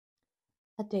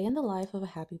A day in the life of a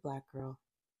happy black girl.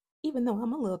 Even though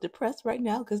I'm a little depressed right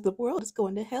now because the world is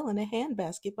going to hell in a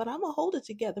handbasket, but I'm going to hold it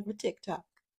together for TikTok.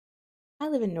 I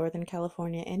live in Northern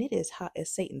California and it is hot as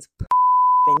Satan's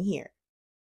in here.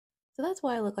 So that's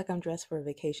why I look like I'm dressed for a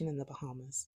vacation in the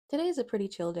Bahamas. Today is a pretty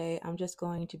chill day. I'm just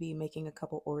going to be making a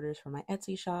couple orders for my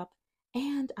Etsy shop,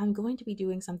 and I'm going to be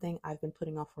doing something I've been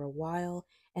putting off for a while,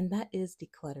 and that is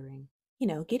decluttering.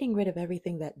 Getting rid of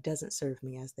everything that doesn't serve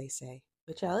me, as they say.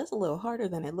 But y'all, it's a little harder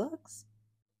than it looks.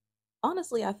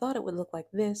 Honestly, I thought it would look like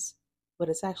this, but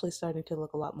it's actually starting to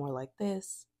look a lot more like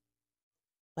this.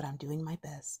 But I'm doing my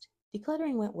best.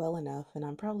 Decluttering went well enough, and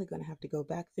I'm probably going to have to go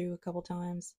back through a couple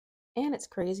times. And it's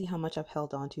crazy how much I've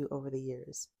held on to over the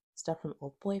years. Stuff from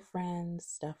old boyfriends,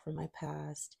 stuff from my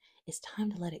past. It's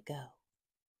time to let it go.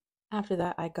 After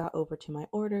that, I got over to my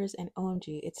orders, and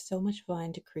OMG, it's so much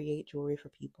fun to create jewelry for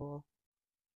people.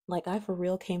 Like, I for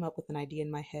real came up with an idea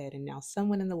in my head, and now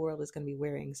someone in the world is going to be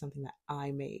wearing something that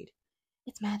I made.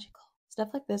 It's magical. Stuff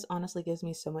like this honestly gives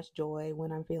me so much joy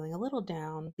when I'm feeling a little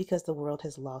down because the world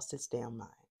has lost its damn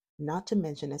mind. Not to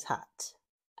mention it's hot.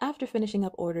 After finishing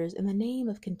up orders, in the name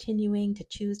of continuing to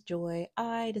choose joy,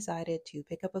 I decided to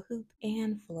pick up a hoop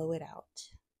and flow it out.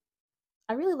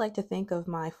 I really like to think of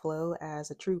my flow as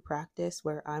a true practice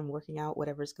where I'm working out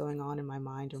whatever's going on in my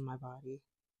mind or my body.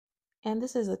 And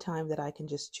this is a time that I can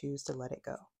just choose to let it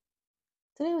go.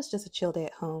 Today was just a chill day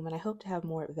at home, and I hope to have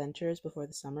more adventures before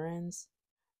the summer ends.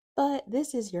 But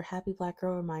this is your happy black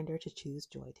girl reminder to choose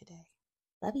joy today.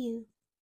 Love you.